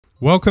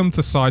Welcome to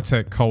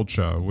SciTech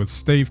Culture with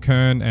Steve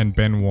Kern and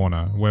Ben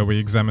Warner, where we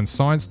examine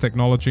science,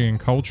 technology and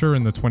culture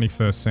in the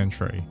 21st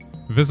century.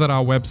 Visit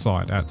our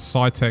website at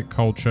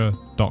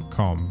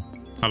scitechculture.com.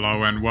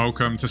 Hello and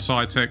welcome to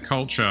SciTech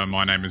Culture.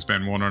 My name is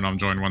Ben Warner and I'm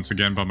joined once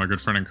again by my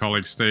good friend and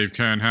colleague Steve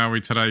Kern. How are we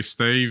today,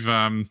 Steve?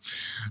 I'm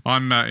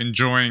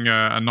enjoying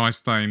a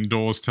nice day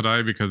indoors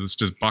today because it's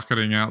just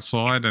bucketing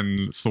outside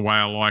and it's the way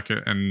I like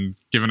it, and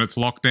given it's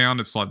lockdown,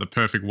 it's like the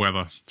perfect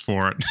weather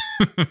for it.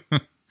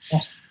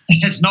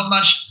 It's not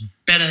much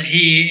better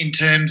here in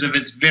terms of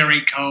it's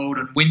very cold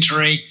and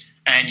wintry,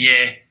 and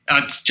yeah,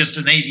 it's just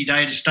an easy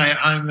day to stay at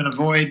home and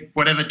avoid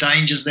whatever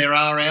dangers there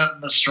are out in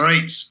the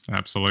streets.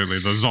 Absolutely.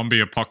 The zombie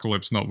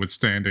apocalypse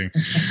notwithstanding.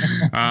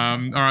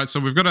 All right,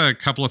 so we've got a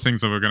couple of things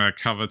that we're going to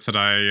cover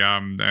today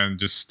and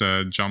just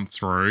jump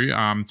through.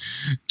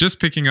 Just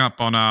picking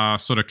up on our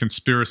sort of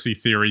conspiracy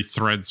theory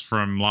threads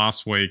from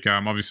last week.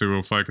 Obviously, we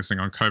were focusing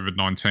on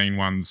COVID-19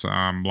 ones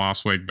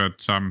last week,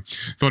 but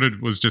thought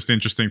it was just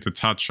interesting to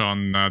touch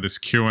on this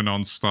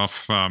QAnon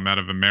stuff out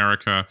of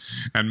America,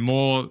 and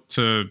more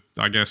to,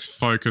 I guess,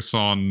 focus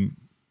on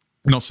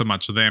not so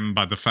much them,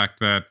 but the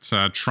fact that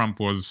Trump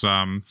was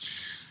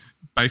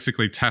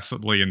basically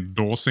tacitly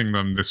endorsing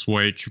them this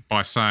week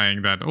by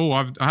saying that, oh,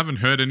 I haven't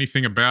heard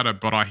anything about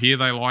it, but I hear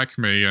they like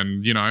me,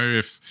 and you know,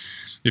 if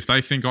they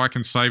think I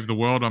can save the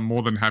world, I'm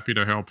more than happy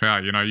to help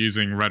out. You know,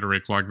 using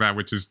rhetoric like that,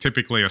 which is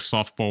typically a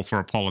softball for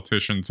a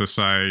politician to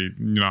say,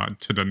 you know,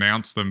 to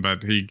denounce them,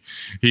 but he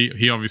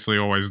obviously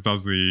always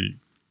does the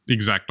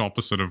exact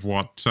opposite of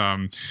what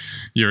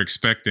you're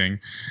expecting.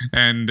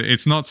 And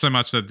it's not so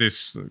much that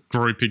this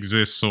group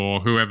exists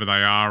or whoever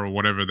they are or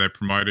whatever they're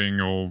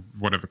promoting or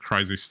whatever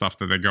crazy stuff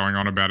that they're going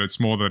on about. It's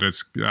more that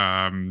it's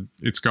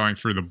going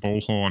through the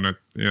bullhorn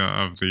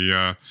of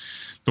the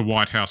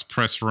White House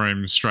press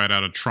room straight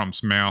out of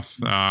Trump's mouth,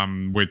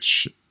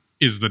 which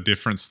is the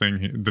different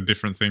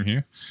thing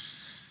here.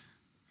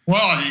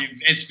 Well,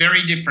 it's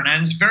very different,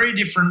 and it's very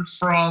different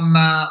from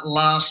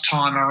last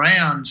time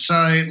around.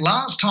 So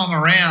last time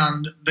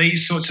around,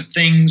 these sorts of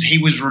things he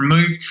was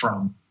removed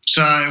from.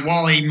 So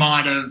while he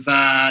might have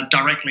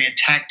directly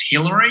attacked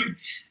Hillary,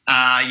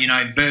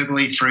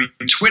 verbally through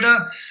Twitter,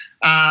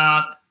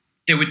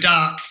 there were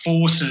dark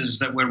forces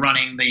that were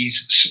running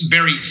these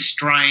very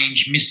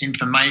strange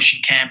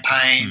misinformation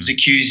campaigns,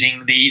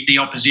 accusing the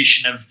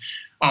opposition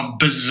of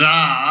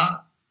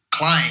bizarre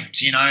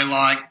claims,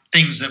 like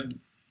things that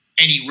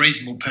any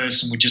reasonable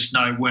person would just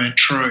know weren't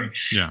true.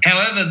 Yeah.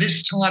 However,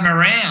 this time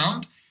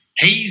around,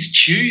 he's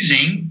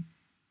choosing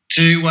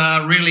to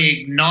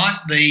really ignite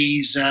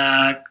these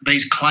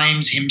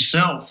claims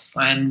himself,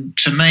 and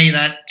to me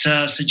that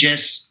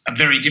suggests a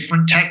very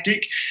different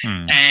tactic,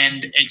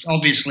 and it's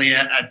obviously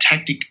a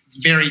tactic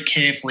very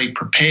carefully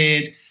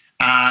prepared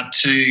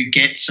to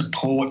get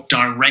support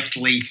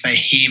directly for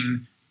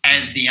him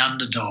as the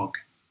underdog.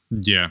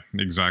 Yeah,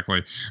 exactly.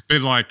 A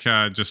bit like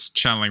just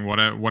channeling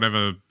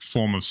whatever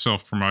form of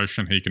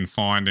self-promotion he can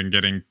find and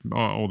getting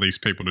all these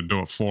people to do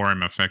it for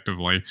him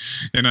effectively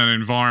in an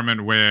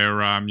environment where,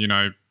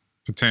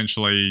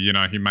 potentially,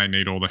 he may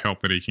need all the help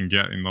that he can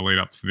get in the lead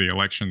up to the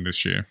election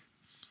this year.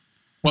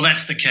 Well,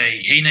 that's the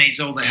key. He needs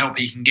all the help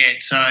he can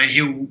get. So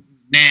he'll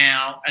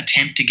now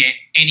attempt to get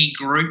any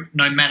group,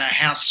 no matter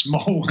how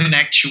small in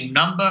actual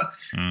number.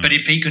 But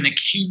if he can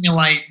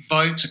accumulate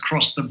votes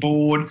across the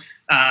board,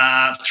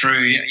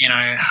 through,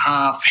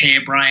 half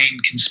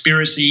harebrained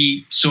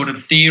conspiracy sort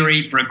of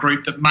theory for a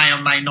group that may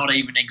or may not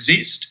even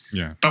exist,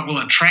 but will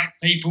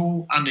attract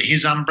people under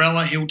his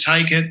umbrella, he'll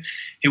take it.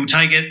 He'll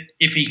take it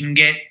if he can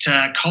get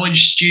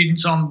college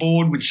students on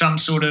board with some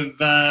sort of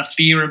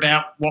fear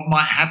about what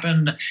might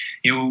happen.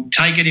 He'll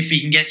take it if he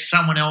can get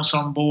someone else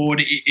on board,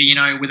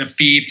 with a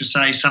fear for,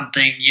 say,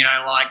 something,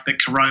 like the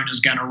corona's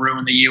going to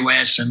ruin the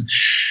US, and,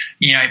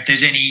 if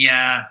there's any,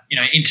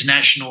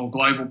 international or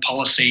global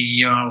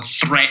policy,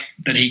 threat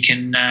that he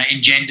can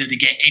engender to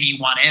get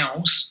anyone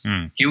else,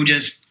 he'll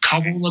just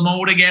cobble them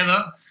all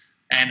together,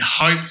 and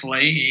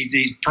hopefully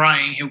he's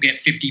praying he'll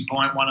get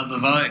 50.1 of the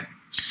vote.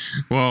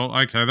 Well,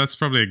 okay, that's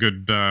probably a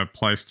good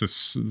place to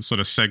sort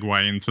of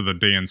segue into the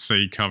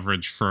DNC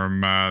coverage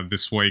from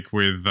this week,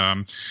 with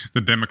the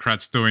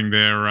Democrats doing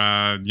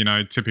their,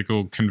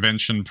 typical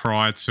convention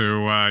prior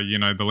to,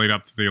 the lead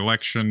up to the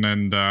election,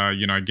 and,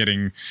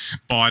 getting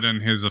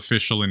Biden his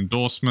official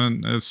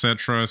endorsement,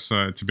 etc.,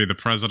 so to be the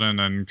president,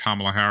 and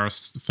Kamala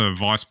Harris for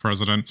vice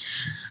president.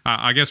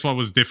 I guess what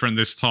was different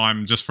this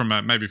time, just from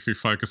maybe if we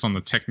focus on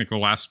the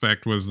technical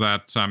aspect, was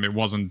that it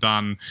wasn't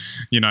done,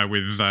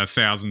 with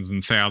thousands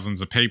and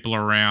thousands of people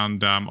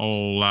around,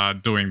 all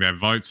doing their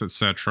votes,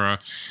 etc.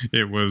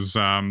 It was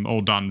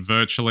all done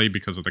virtually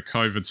because of the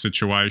COVID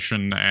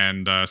situation,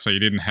 and so you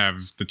didn't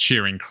have the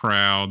cheering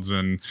crowds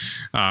and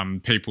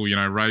people,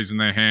 raising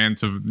their hand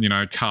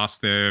to,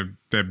 cast their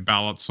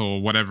ballots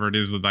or whatever it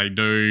is that they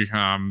do,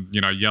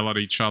 yell at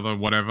each other,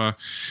 whatever.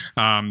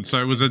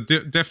 So it was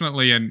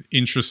definitely an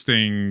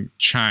interesting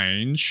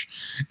change,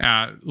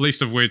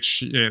 least of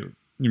which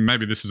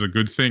maybe this is a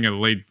good thing. It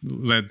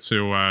led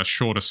to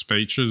shorter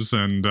speeches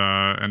and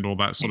all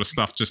that sort of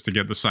stuff just to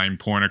get the same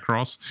point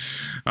across.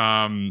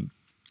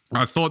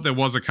 I thought there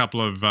was a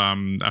couple of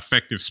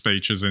effective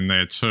speeches in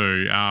there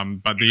too,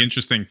 but the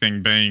interesting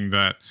thing being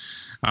that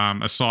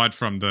aside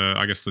from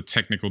the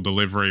technical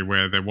delivery,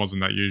 where there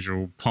wasn't that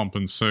usual pomp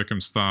and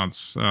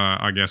circumstance,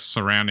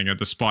 surrounding it,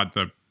 despite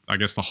the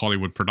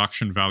Hollywood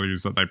production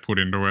values that they put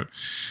into it,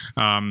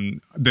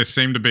 there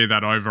seemed to be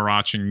that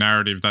overarching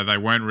narrative that they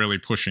weren't really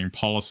pushing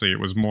policy. It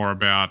was more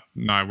about,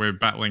 no, we're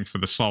battling for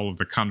the soul of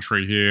the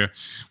country here.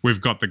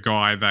 We've got the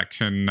guy that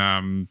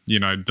can,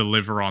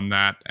 deliver on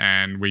that,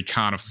 and we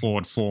can't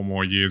afford 4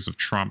 more years of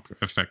Trump,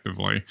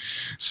 effectively.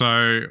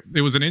 So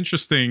it was an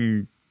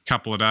interesting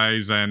couple of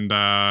days, and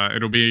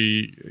it'll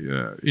be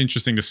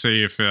interesting to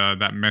see if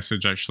that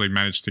message actually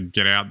managed to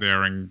get out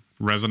there and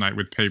resonate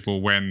with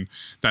people when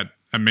that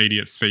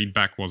immediate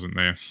feedback wasn't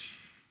there.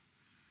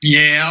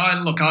 Yeah, I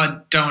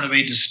don't want to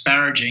be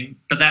disparaging,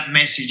 but that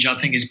message, I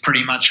think, is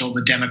pretty much all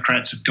the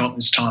Democrats have got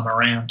this time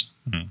around.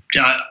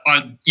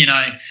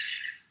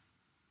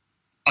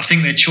 I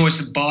think their choice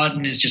of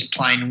Biden is just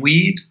plain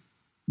weird.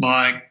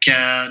 Not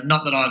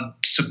that I'd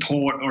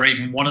support or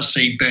even want to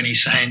see Bernie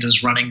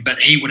Sanders running, but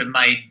he would have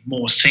made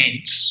more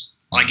sense,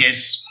 I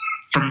guess,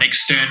 from an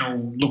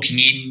external looking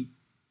in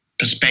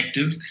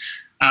perspective.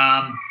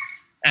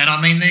 And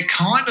I mean, they're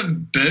kind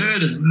of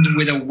burdened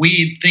with a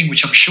weird thing,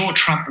 which I'm sure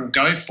Trump will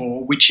go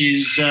for, which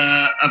is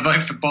a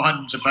vote for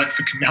Biden's a vote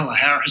for Kamala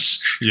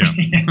Harris. Yeah.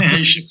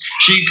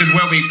 she could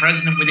well be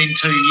president within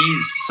 2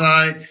 years.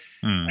 So,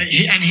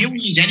 and he'll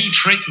use any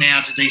trick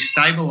now to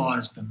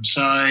destabilise them.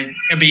 So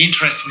it'll be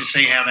interesting to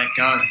see how that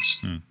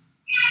goes.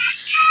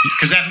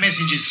 Because that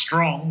message is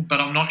strong, but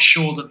I'm not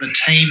sure that the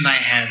team they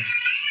have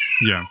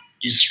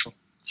is strong.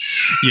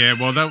 Yeah,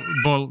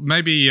 well,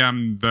 maybe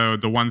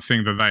the one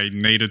thing that they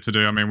needed to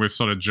do, I mean, we've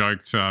sort of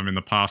joked in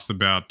the past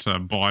about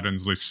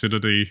Biden's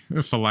lucidity,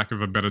 for lack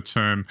of a better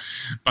term,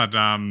 but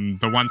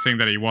the one thing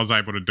that he was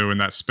able to do in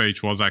that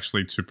speech was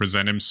actually to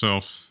present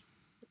himself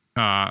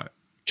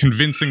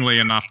convincingly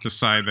enough to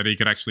say that he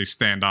could actually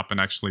stand up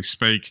and actually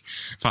speak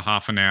for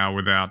half an hour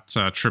without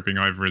tripping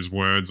over his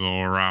words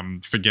or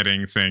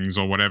forgetting things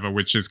or whatever,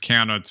 which is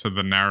counter to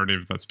the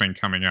narrative that's been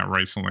coming out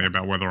recently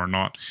about whether or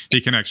not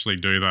he can actually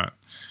do that.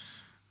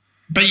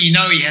 But he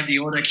had the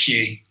auto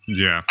cue.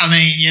 Yeah. I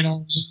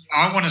mean,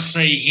 I want to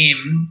see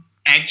him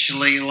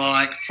actually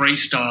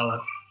freestyle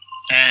it.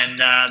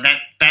 And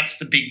that's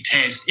the big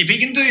test. If he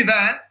can do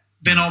that,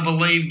 then I'll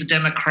believe the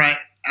Democrat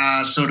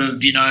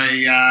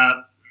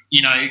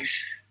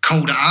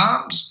call to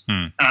arms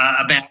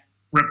about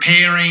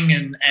repairing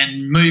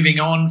and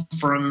moving on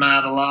from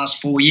the last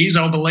 4 years.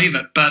 I'll believe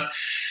it. But,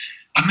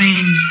 I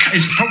mean,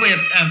 it's probably an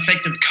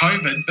effect of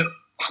COVID, but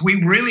we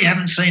really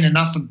haven't seen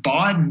enough of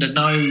Biden to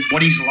know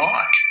what he's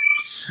like.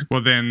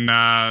 Well, then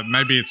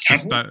maybe it's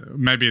just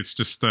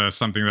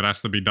something that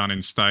has to be done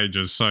in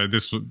stages. So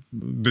this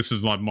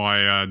is like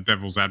my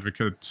devil's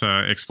advocate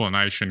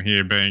explanation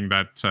here, being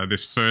that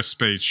this first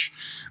speech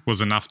was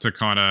enough to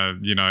kind of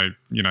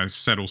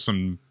settle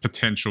some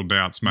potential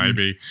doubts,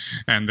 maybe,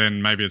 and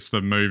then maybe it's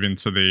the move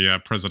into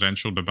the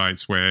presidential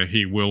debates where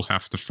he will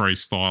have to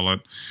freestyle it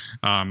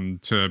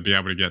to be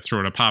able to get through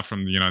it. Apart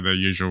from the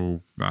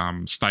usual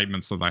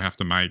statements that they have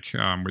to make,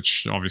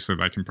 which obviously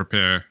they can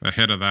prepare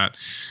ahead of that.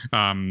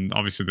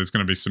 Obviously, there's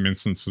going to be some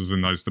instances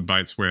in those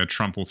debates where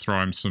Trump will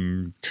throw him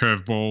some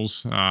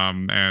curveballs,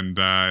 and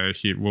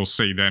we'll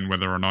see then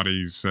whether or not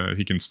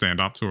he can stand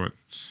up to it.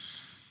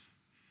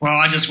 Well,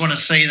 I just want to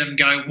see them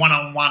go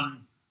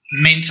one-on-one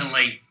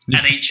mentally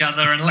at each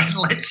other, and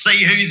let's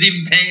see who's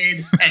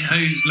impaired and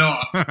who's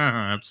not.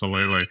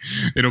 Absolutely.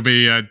 It'll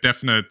be a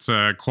definite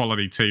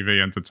quality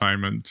TV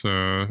entertainment,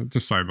 to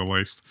say the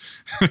least.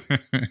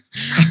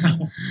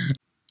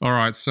 All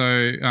right, so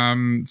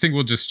I think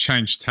we'll just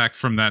change tack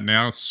from that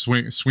now,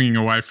 swinging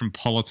away from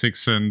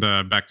politics and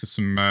back to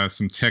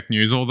some tech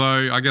news.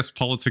 Although I guess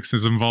politics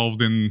is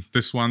involved in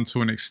this one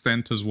to an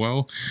extent as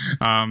well.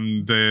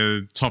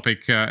 The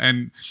topic,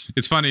 and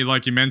it's funny,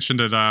 like you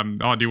mentioned it.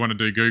 Do you want to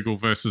do Google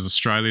versus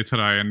Australia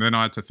today? And then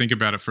I had to think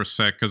about it for a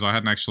sec because I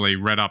hadn't actually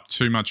read up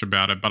too much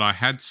about it, but I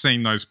had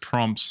seen those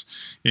prompts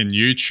in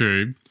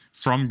YouTube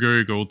from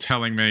Google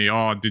telling me,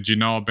 oh, did you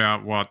know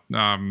about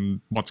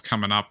what's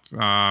coming up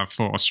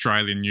for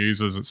Australian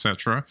users,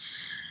 etc.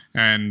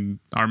 And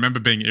I remember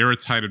being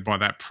irritated by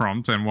that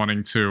prompt and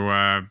wanting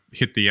to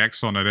hit the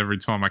X on it every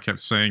time I kept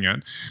seeing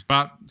it.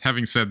 But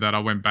having said that, I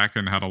went back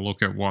and had a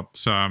look at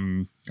what they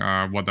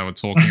were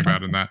talking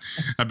about in that,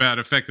 about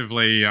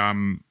effectively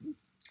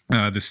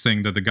this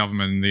thing that the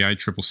government and the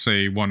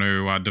ACCC want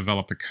to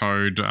develop a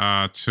code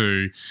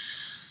to.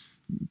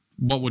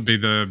 What would be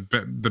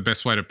the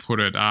best way to put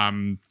it,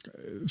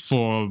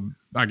 for,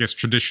 I guess,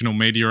 traditional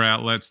media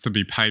outlets to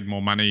be paid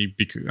more money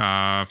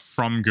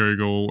from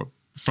Google,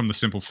 from the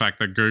simple fact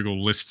that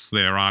Google lists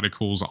their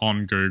articles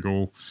on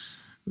Google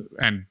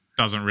and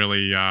doesn't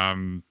really,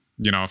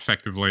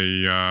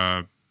 effectively,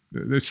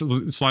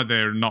 it's like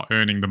they're not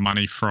earning the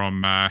money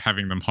from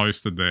having them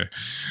hosted there.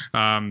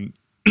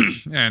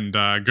 and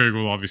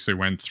Google obviously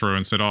went through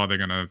and said, oh, they're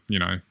going to, you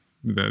know,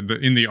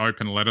 in the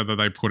open letter that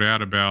they put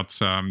out about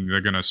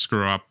they're going to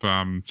screw up,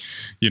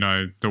 you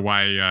know, the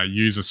way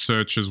user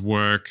searches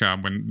work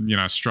when, you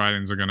know,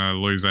 Australians are going to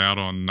lose out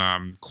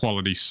on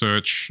quality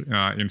search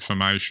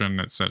information,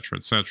 etc.,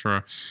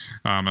 etc.,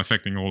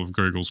 affecting all of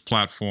Google's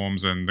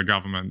platforms, and the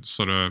government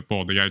sort of,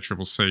 or the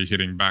ACCC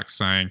hitting back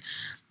saying,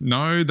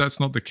 no, that's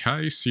not the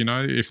case. You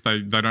know, if they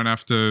don't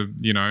have to,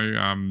 you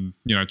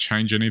know,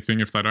 change anything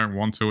if they don't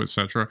want to,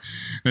 etc.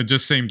 It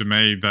just seemed to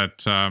me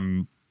that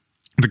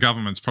the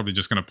government's probably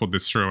just going to put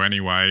this through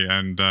anyway,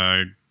 and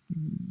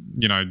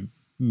you know,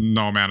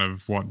 no amount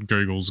of what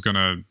Google's going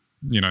to,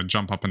 you know,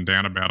 jump up and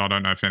down about. I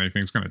don't know if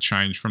anything's going to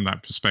change from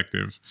that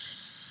perspective.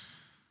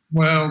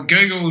 Well,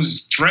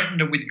 Google's threatened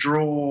to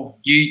withdraw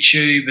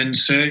YouTube and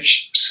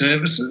search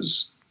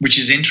services, which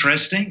is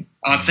interesting,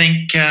 I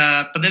think.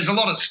 But there's a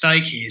lot at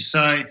stake here.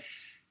 So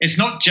it's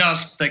not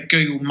just that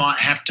Google might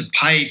have to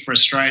pay for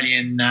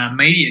Australian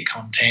media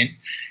content.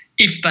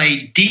 If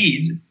they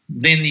did,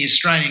 then the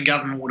Australian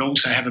government would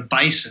also have a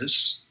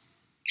basis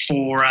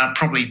for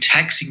probably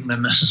taxing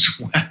them as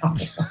well.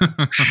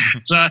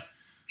 So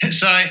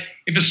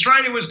if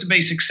Australia was to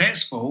be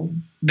successful,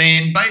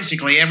 then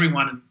basically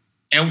everyone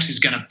else is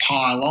going to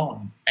pile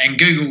on, and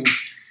Google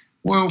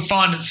will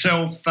find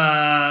itself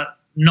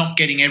not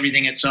getting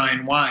everything its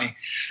own way.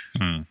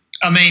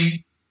 I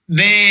mean,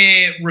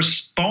 their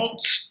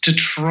response to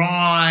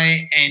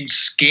try and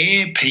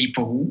scare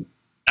people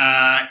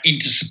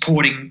into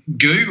supporting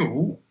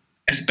Google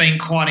has been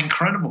quite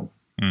incredible.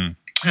 And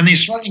the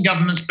Australian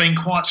government's been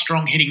quite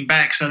strong hitting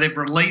back. So they've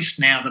released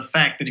now the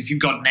fact that if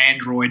you've got an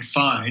Android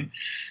phone,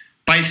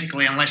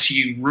 basically unless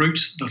you root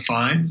the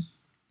phone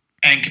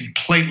and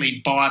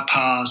completely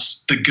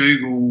bypass the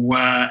Google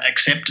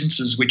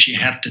acceptances, which you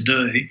have to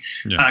do,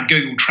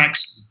 Google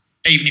tracks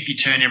you, even if you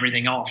turn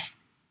everything off.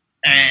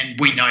 And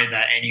we know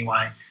that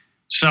anyway.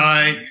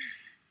 So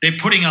they're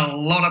putting a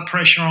lot of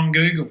pressure on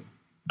Google.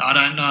 I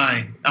don't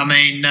know. I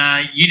mean,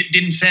 you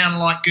didn't sound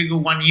like Google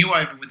won you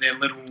over with their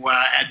little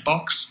ad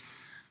box.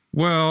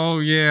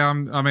 Well, yeah.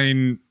 I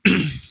mean,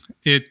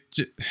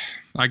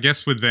 I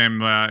guess with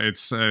them,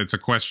 it's a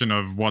question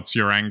of what's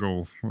your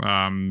angle.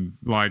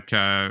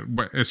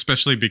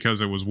 Especially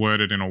because it was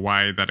worded in a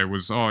way that it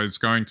was, oh, it's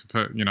going to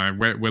put, you know,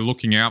 we're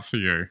looking out for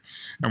you,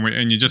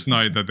 and you just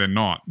know that they're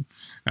not.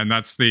 And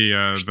that's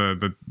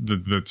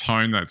the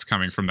tone that's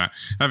coming from that.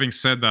 Having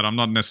said that, I'm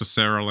not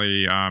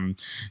necessarily,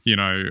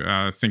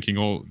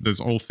 thinking there's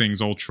all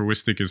things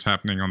altruistic is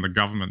happening on the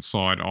government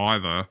side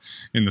either,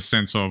 in the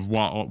sense of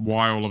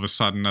why all of a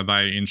sudden are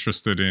they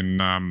interested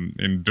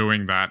in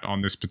doing that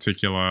on this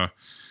particular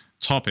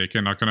topic.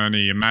 And I can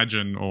only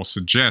imagine or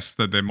suggest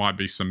that there might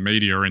be some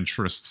media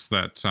interests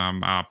that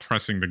are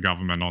pressing the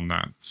government on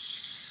that,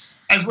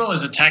 as well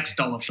as a tax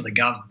dollar for the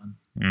government.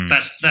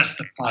 That's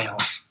the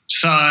payoff.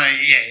 So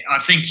yeah, I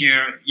think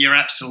you're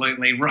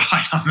absolutely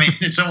right. I mean,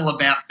 it's all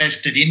about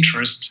vested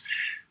interests.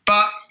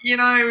 But you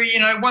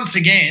know, once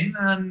again,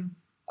 and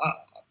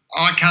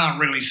I can't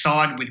really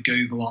side with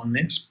Google on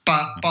this.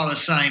 But by the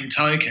same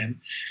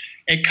token,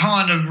 it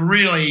kind of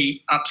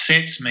really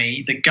upsets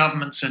me that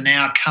governments are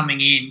now coming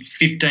in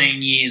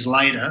 15 years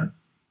later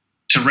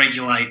to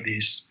regulate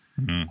this,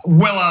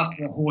 well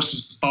after the horse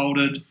is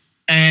bolted,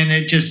 and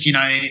it just, you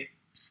know,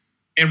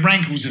 it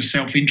rankles of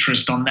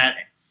self-interest on that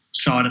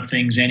side of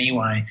things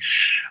anyway.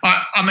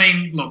 I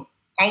mean, look,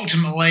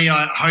 ultimately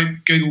I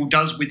hope Google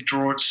does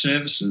withdraw its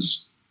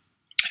services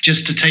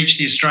just to teach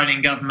the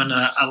Australian government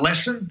a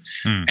lesson,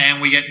 and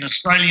we get an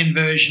Australian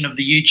version of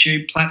the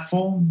YouTube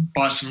platform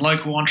by some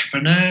local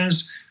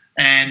entrepreneurs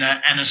and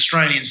an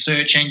Australian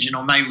search engine,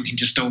 or maybe we can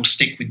just all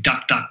stick with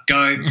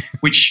DuckDuckGo,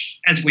 which,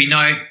 as we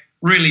know,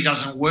 really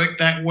doesn't work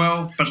that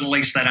well, but at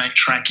least they don't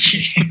track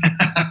you.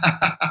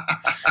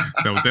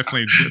 There will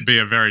definitely be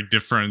a very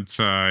different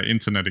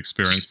internet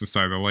experience, to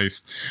say the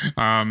least.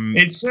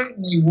 It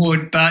certainly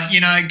would, but, you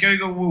know,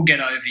 Google will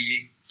get over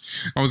you.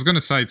 I was going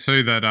to say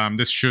too that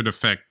this should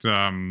affect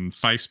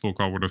Facebook,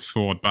 I would have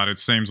thought, but it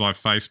seems like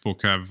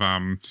Facebook have,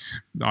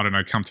 I don't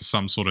know, come to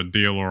some sort of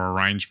deal or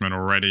arrangement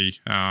already,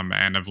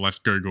 and have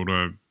left Google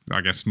to,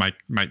 I guess,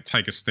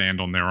 take a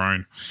stand on their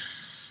own.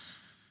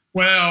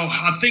 Well,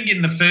 I think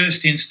in the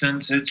first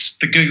instance, it's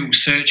the Google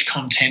search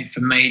content for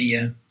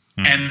media.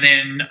 And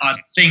then I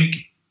think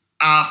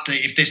after,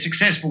 if they're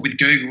successful with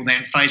Google,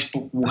 then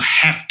Facebook will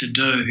have to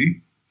do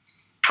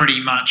pretty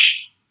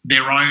much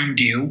their own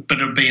deal, but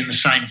it'll be in the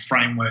same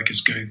framework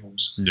as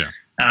Google's. Yeah.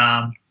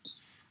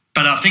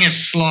 But I think it's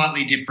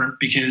slightly different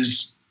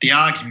because the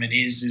argument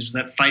is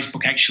that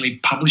Facebook actually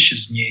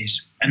publishes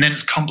news, and then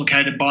it's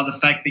complicated by the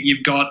fact that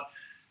you've got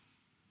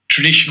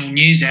traditional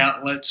news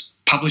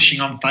outlets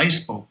publishing on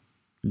Facebook.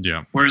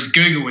 Yeah. Whereas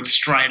Google, it's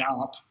straight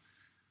up.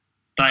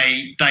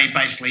 They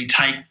basically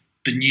take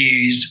the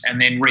news and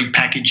then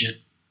repackage it.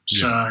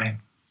 So,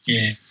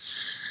 yeah.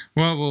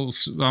 Well,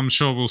 I'm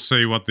sure we'll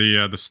see what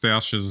the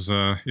stoush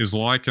is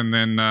like, and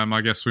then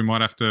I guess we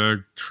might have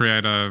to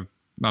create a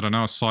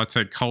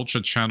SciTech culture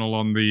channel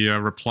on the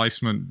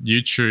replacement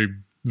YouTube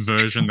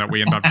version that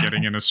we end up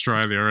getting in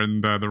Australia,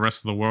 and the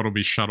rest of the world will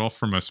be shut off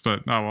from us.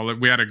 But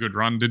we had a good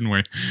run, didn't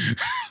we?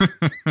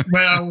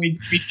 Well, we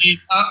did.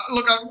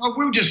 Look, I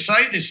will just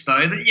say this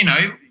though, that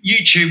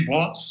YouTube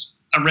was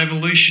a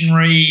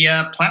revolutionary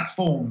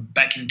platform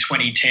back in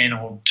 2010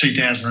 or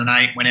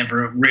 2008,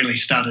 whenever it really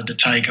started to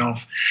take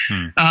off.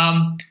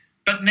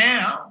 But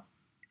now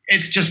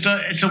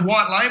it's a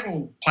white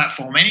label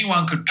platform.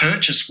 Anyone could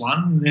purchase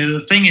one.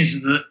 The thing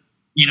is that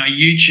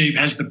YouTube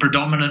has the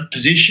predominant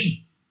position.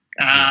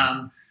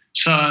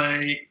 So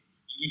like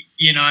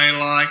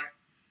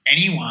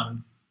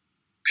anyone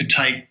could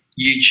take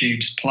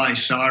YouTube's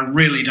place. So I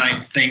really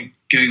don't think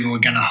Google are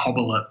going to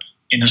hobble it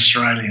in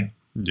Australia.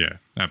 Yeah,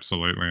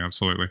 absolutely. All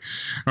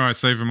right,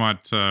 Steve, we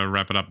might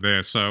wrap it up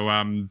there. So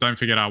don't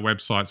forget our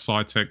website,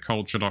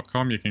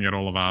 scitechculture.com. You can get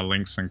all of our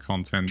links and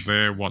content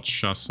there.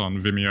 Watch us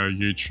on Vimeo,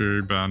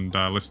 YouTube, and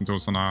listen to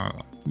us on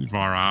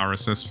via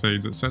RSS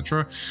feeds,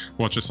 etc.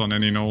 Watch us on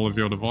any and all of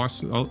your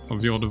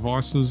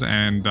devices,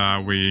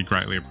 and we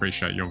greatly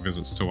appreciate your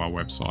visits to our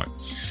website.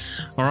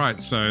 All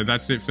right, so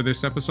that's it for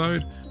this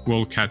episode.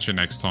 We'll catch you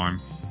next time.